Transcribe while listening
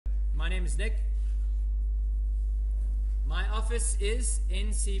name is Nick. My office is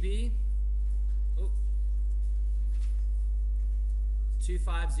NCB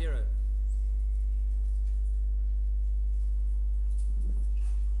 250.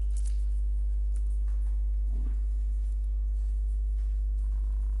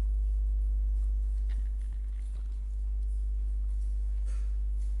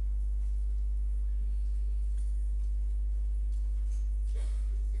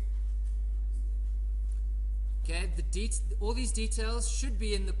 Okay, all these details should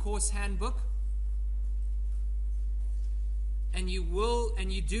be in the course handbook, and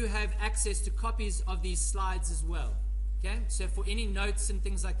you do have access to copies of these slides as well. Okay, so for any notes and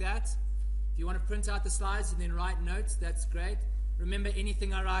things like that, if you want to print out the slides and then write notes, that's great. Remember,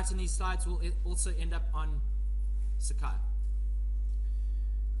 anything I write in these slides will also end up on Sakai.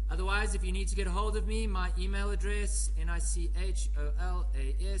 Otherwise, if you need to get a hold of me, my email address, NICHOLAS,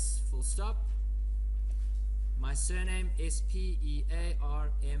 full stop. My surname,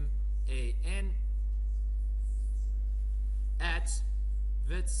 SPEARMAN, at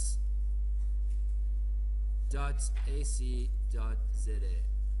wits.ac.za.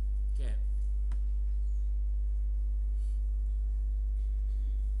 Okay.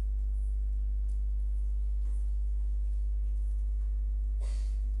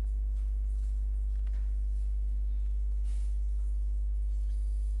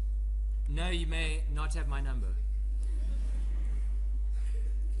 No, you may not have my number.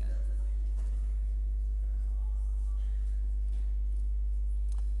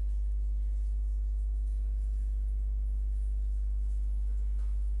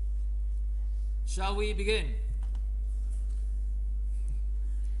 Shall we begin?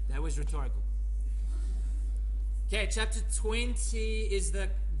 That was rhetorical. Okay, chapter 20 is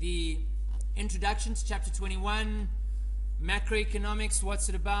the introduction to chapter 21. Macroeconomics, what's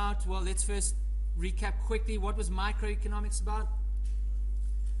it about? Well, let's first recap quickly. What was microeconomics about?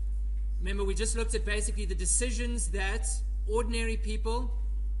 Remember, we just looked at basically the decisions that ordinary people,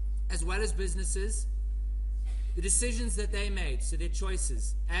 as well as businesses, the decisions that they made, so their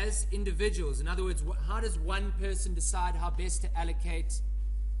choices as individuals. In other words, how does one person decide how best to allocate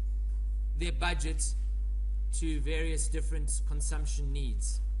their budget to various different consumption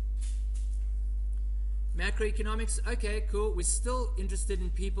needs? Macroeconomics, okay, cool. We're still interested in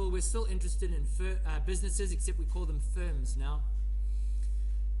people. We're still interested in businesses, except we call them firms now.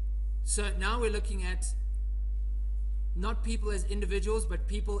 So now we're looking at not people as individuals, but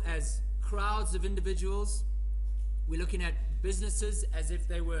people as crowds of individuals. We're looking at businesses as if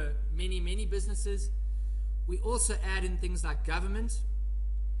they were many, many businesses. We also add in things like government.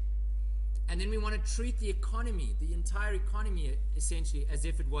 And then we want to treat the economy, the entire economy, essentially, as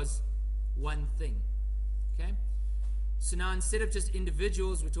if it was one thing. Okay? So now instead of just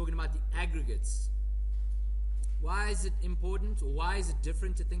individuals, we're talking about the aggregates. Why is it important, or why is it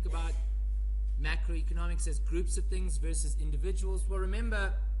different to think about macroeconomics as groups of things versus individuals? Well,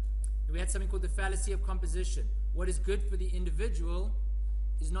 remember, we had something called the fallacy of composition. What is good for the individual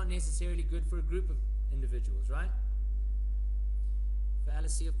is not necessarily good for a group of individuals, right?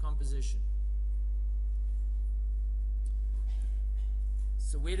 Fallacy of composition.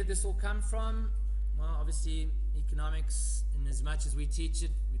 So where did this all come from? Well, obviously, economics, in as much as we teach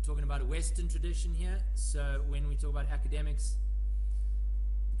it, we're talking about a Western tradition here. So when we talk about academics,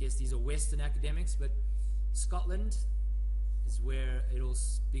 I guess these are Western academics, but Scotland is where it all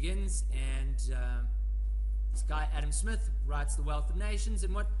begins. And this guy, Adam Smith, writes The Wealth of Nations.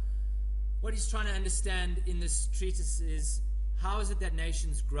 And what he's trying to understand in this treatise is, how is it that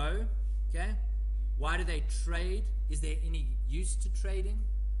nations grow? Okay? Why do they trade? Is there any use to trading?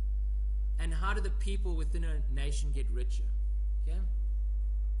 And how do the people within a nation get richer? Okay?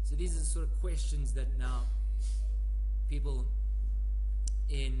 So these are the sort of questions that now people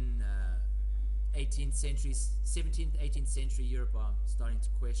in 17th, 18th century Europe are starting to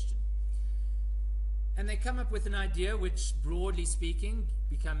question. And they come up with an idea which, broadly speaking,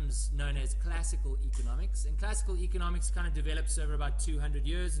 becomes known as classical economics. And classical economics kind of develops over about 200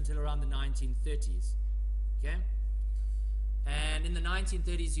 years until around the 1930s. Okay? And in the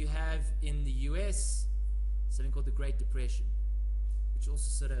 1930s, you have in the US something called the Great Depression, which also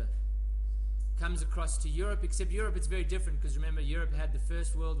sort of comes across to Europe, except Europe it's very different, because remember, Europe had the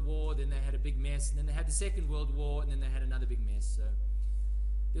First World War, then they had a big mess, and then they had the Second World War, and then they had another big mess. So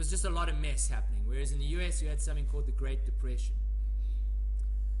there was just a lot of mess happening, whereas in the US you had something called the Great Depression.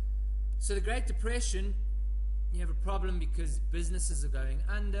 So the Great Depression, you have a problem because businesses are going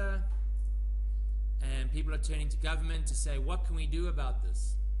under, and people are turning to government to say, what can we do about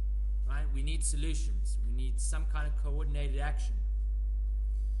this? Right? We need solutions. We need some kind of coordinated action.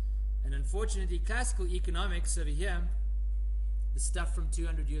 And unfortunately, classical economics over here, the stuff from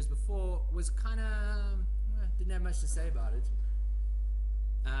 200 years before, was kind of, didn't have much to say about it.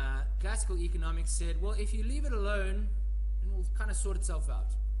 Classical economics said, well, if you leave it alone, it will kind of sort itself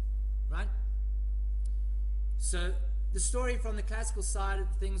out, right? So the story from the classical side of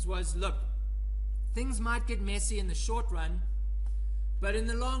things was, look, things might get messy in the short run, but in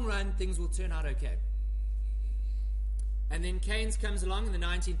the long run, things will turn out okay. And then Keynes comes along in the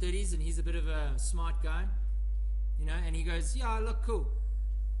 1930s, and he's a bit of a smart guy, you know, and he goes, yeah, look, cool.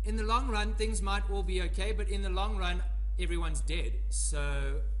 In the long run, things might all be okay, but in the long run, everyone's dead.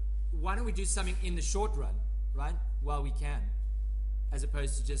 So why don't we do something in the short run, right, while we can, as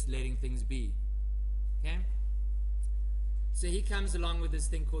opposed to just letting things be, okay? So he comes along with this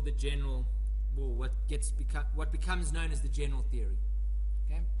thing called the general, well, what becomes known as the general theory,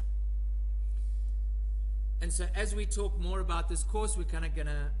 okay? And so as we talk more about this course, we're gonna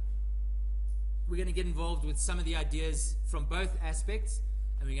get involved with some of the ideas from both aspects,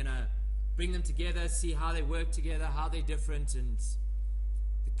 and we're gonna bring them together, see how they work together, how they're different, and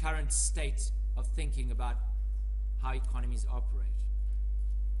the current state of thinking about how economies operate.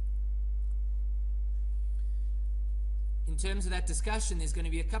 In terms of that discussion, there's going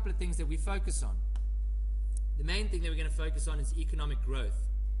to be a couple of things that we focus on. The main thing that we're going to focus on is economic growth,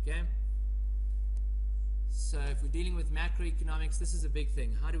 okay? So if we're dealing with macroeconomics, this is a big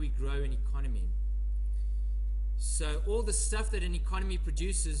thing. How do we grow an economy? So all the stuff that an economy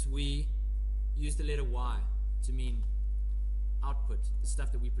produces, we use the letter Y to mean output, the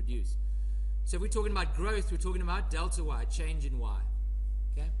stuff that we produce. So if we're talking about growth, we're talking about delta Y, change in Y,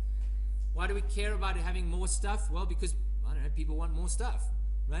 okay? Why do we care about having more stuff? Well, because, I don't know, people want more stuff,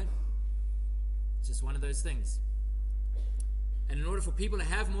 right? It's just one of those things. And in order for people to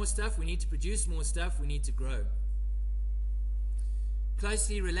have more stuff, we need to produce more stuff, we need to grow.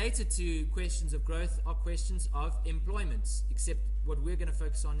 Closely related to questions of growth are questions of employment, except what we're going to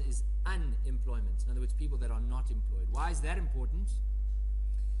focus on is unemployment. In other words, people that are not employed. Why is that important?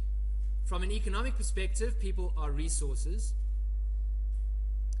 From an economic perspective, people are resources,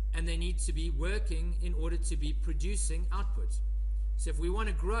 and they need to be working in order to be producing output. So if we want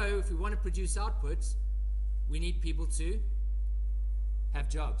to grow, if we want to produce output, we need people to have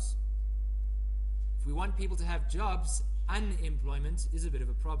jobs. If we want people to have jobs, unemployment is a bit of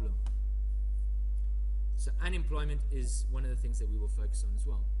a problem. So unemployment is one of the things that we will focus on as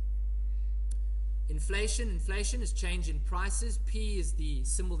well. Inflation is change in prices. P is the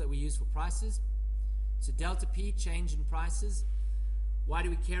symbol that we use for prices. So delta P, change in prices. Why do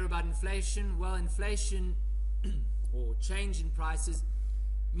we care about inflation? Well, inflation or change in prices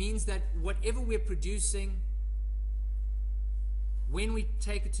means that whatever we're producing, when we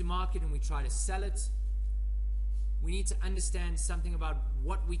take it to market and we try to sell it, we need to understand something about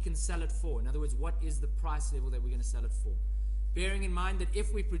what we can sell it for. In other words, what is the price level that we're going to sell it for? Bearing in mind that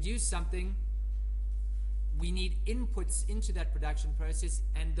if we produce something, we need inputs into that production process,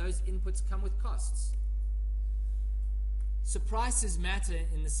 and those inputs come with costs. So prices matter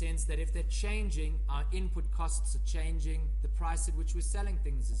in the sense that if they're changing, our input costs are changing, the price at which we're selling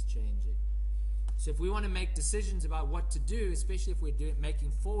things is changing. So if we want to make decisions about what to do, especially if we're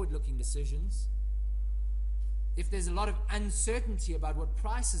making forward-looking decisions, if there's a lot of uncertainty about what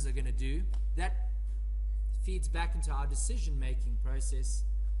prices are going to do, that feeds back into our decision-making process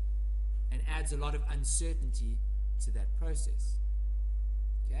and adds a lot of uncertainty to that process.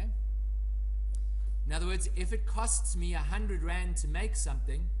 Okay? In other words, if it costs me 100 Rand to make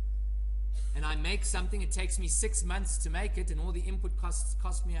something, and I make something, it takes me 6 months to make it, and all the input costs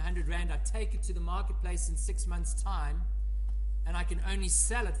cost me 100 Rand, I take it to the marketplace in 6 months' time, and I can only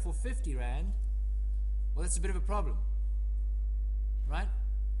sell it for 50 Rand, well, that's a bit of a problem, right?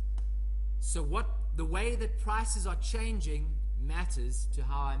 So the way that prices are changing matters to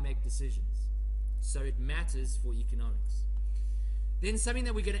how I make decisions. So it matters for economics. Then something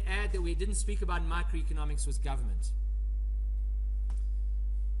that we're going to add that we didn't speak about in microeconomics was government.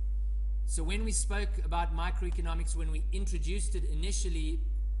 So when we spoke about microeconomics, when we introduced it initially,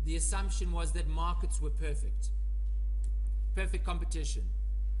 the assumption was that markets were perfect. Perfect competition.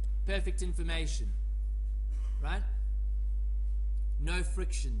 Perfect information. Right? No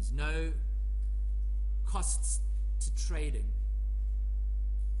frictions, no costs to trading.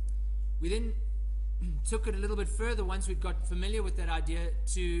 We then took it a little bit further once we got familiar with that idea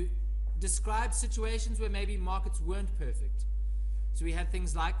to describe situations where maybe markets weren't perfect. So we had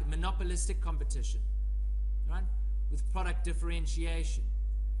things like monopolistic competition, right? With product differentiation,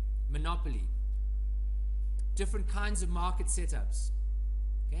 monopoly, different kinds of market setups.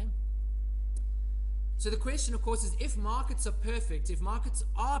 Okay? So the question, of course, is if markets are perfect,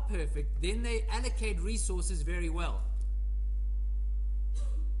 then they allocate resources very well.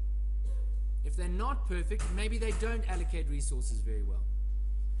 If they're not perfect, maybe they don't allocate resources very well.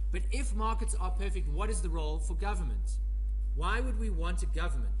 But if markets are perfect, what is the role for government? Why would we want a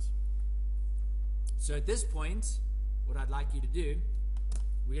government? So at this point, what I'd like you to do,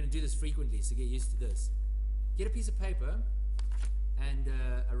 we're going to do this frequently, so get used to this. Get a piece of paper and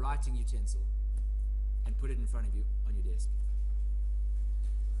a writing utensil and put it in front of you on your desk.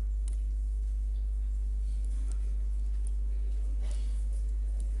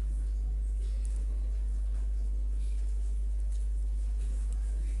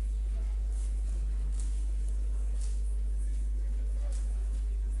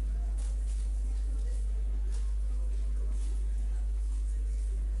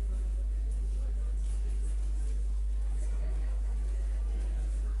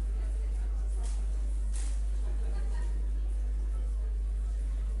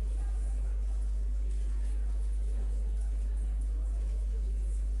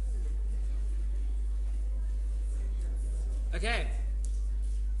 Okay,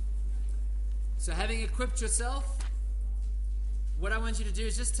 so having equipped yourself, what I want you to do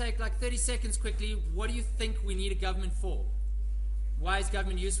is just take like 30 seconds quickly. What do you think we need a government for? Why is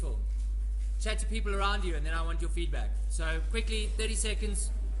government useful? Chat to people around you and then I want your feedback. So quickly, 30 seconds,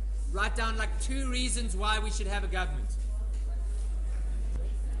 write down like 2 reasons why we should have a government.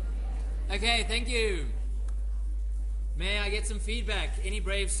 Okay, thank you. May I get some feedback? Any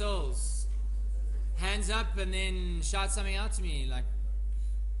brave souls? Hands up and then shout something out to me, like,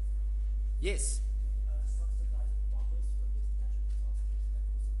 yes.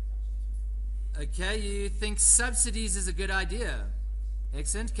 Okay, you think subsidies is a good idea.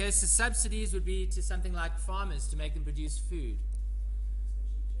 Excellent. Okay, so subsidies would be to something like farmers to make them produce food.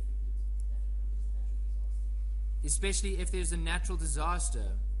 Especially if there's a natural disaster.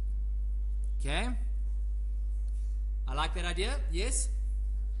 Okay? I like that idea. Yes?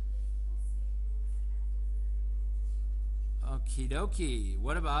 Okie dokie.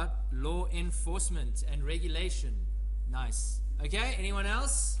 What about law enforcement and regulation? Nice. Okay, anyone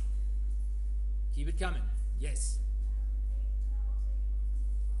else? Keep it coming. Yes.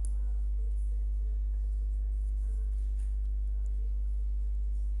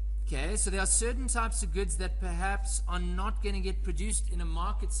 Okay, so there are certain types of goods that perhaps are not going to get produced in a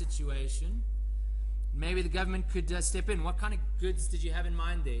market situation. Maybe the government could step in. What kind of goods did you have in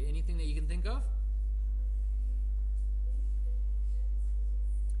mind there? Anything that you can think of?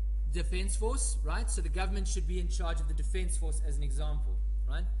 Defense force, right? So the government should be in charge of the defense force as an example,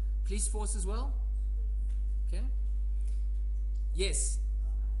 right? Police force as well? Okay. Yes.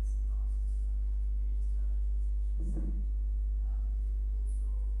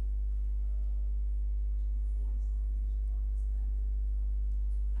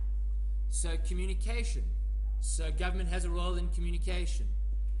 So communication. So government has a role in communication.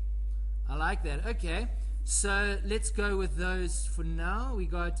 I like that. Okay. So let's go with those for now. We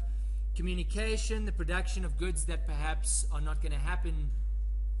got communication, the production of goods that perhaps are not going to happen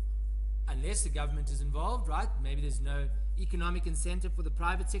unless the government is involved, right? Maybe there's no economic incentive for the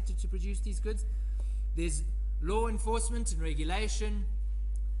private sector to produce these goods. There's law enforcement and regulation.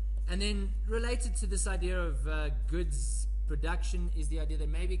 And then related to this idea of goods production is the idea that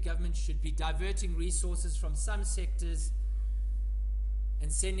maybe government should be diverting resources from some sectors and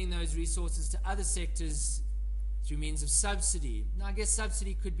sending those resources to other sectors through means of subsidy. Now, I guess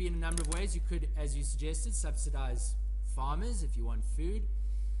subsidy could be in a number of ways. You could, as you suggested, subsidize farmers if you want food.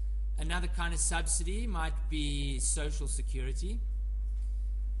 Another kind of subsidy might be social security,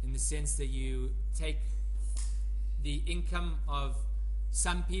 in the sense that you take the income of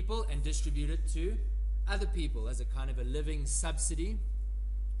some people and distribute it to other people as a kind of a living subsidy,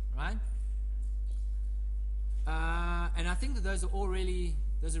 right? And I think that those are really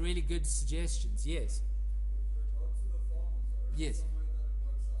good suggestions. Yes. With regard to the farmers, there is Yes. some way that it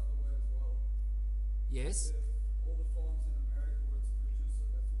works the other way as well. Yes. If all the farms in America were to produce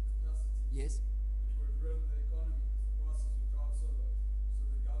at their full capacity, Yes. it would ruin the economy because the prices would drop so low. So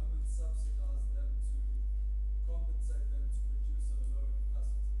the government subsidized them to compensate them to produce at a lower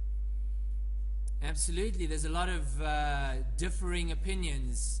capacity. Absolutely. There's a lot of differing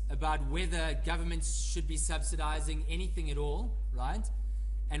opinions about whether governments should be subsidizing anything at all, right?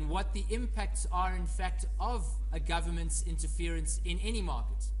 And what the impacts are, in fact, of a government's interference in any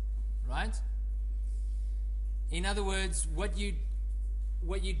market, right? In other words, what you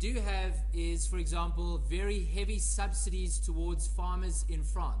do have is, for example, very heavy subsidies towards farmers in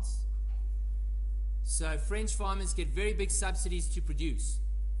France. So French farmers get very big subsidies to produce.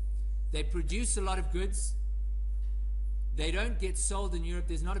 They produce a lot of goods. They don't get sold in Europe.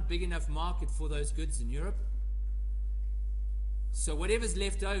 There's not a big enough market for those goods in Europe. So whatever's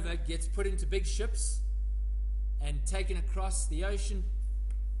left over gets put into big ships and taken across the ocean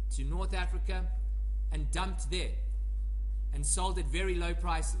to North Africa and dumped there and sold at very low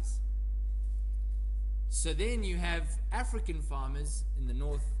prices. So then you have African farmers in the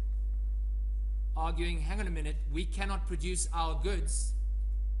north arguing, hang on a minute, we cannot produce our goods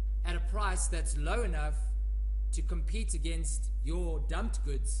at a price that's low enough to compete against your dumped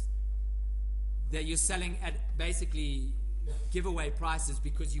goods that you're selling at basically giveaway prices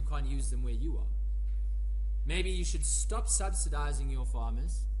because you can't use them where you are. Maybe you should stop subsidizing your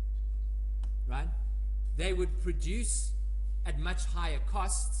farmers, right? They would produce at much higher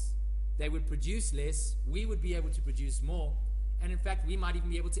costs. They would produce less. We would be able to produce more. And in fact, we might even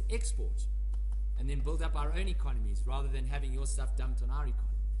be able to export and then build up our own economies rather than having your stuff dumped on our economies.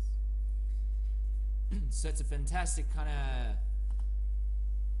 So it's a fantastic kind of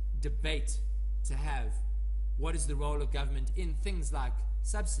debate to have. What is the role of government in things like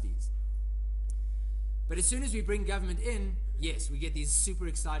subsidies? But as soon as we bring government in, yes, we get these super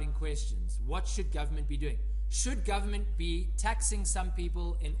exciting questions. What should government be doing? Should government be taxing some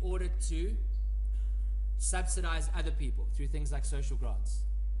people in order to subsidize other people through things like social grants?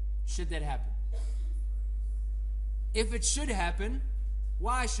 Should that happen? If it should happen,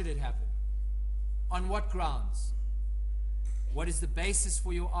 why should it happen? On what grounds? What is the basis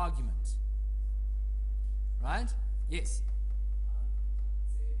for your argument? Right? Yes.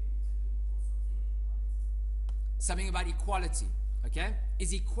 Something about equality. Okay?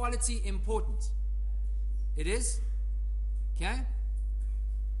 Is equality important? It is? Okay?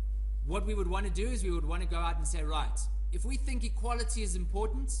 What we would want to do is we would want to go out and say, right, if we think equality is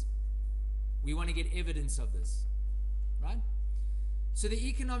important, we want to get evidence of this. Right? So the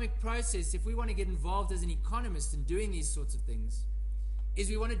economic process, if we want to get involved as an economist in doing these sorts of things, is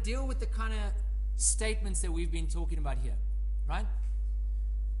we want to deal with the kind of statements that we've been talking about here. Right?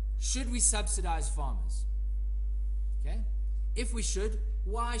 Should we subsidize farmers? Okay? If we should,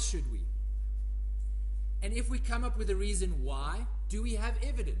 why should we? And if we come up with a reason why, do we have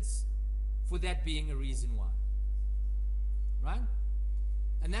evidence for that being a reason why? Right?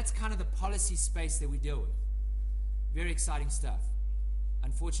 And that's kind of the policy space that we deal with. Very exciting stuff.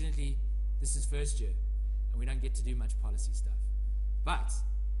 Unfortunately, this is first year, and we don't get to do much policy stuff. But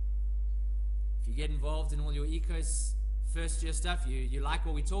if you get involved in all your ecos first year stuff, you like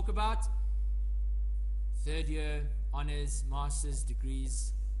what we talk about, third year, honors, masters,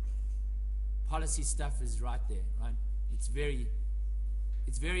 degrees, policy stuff is right there, right? It's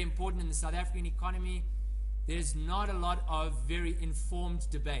very important in the South African economy. There's not a lot of very informed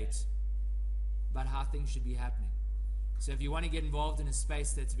debate about how things should be happening. So if you want to get involved in a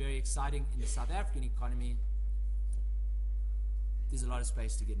space that's very exciting in the South African economy, there's a lot of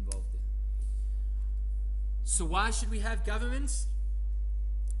space to get involved there. So why should we have government?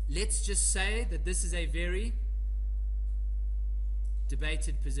 Let's just say that this is a very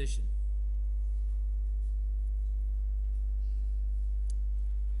debated position.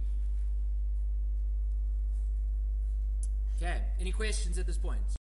 Okay, any questions at this point?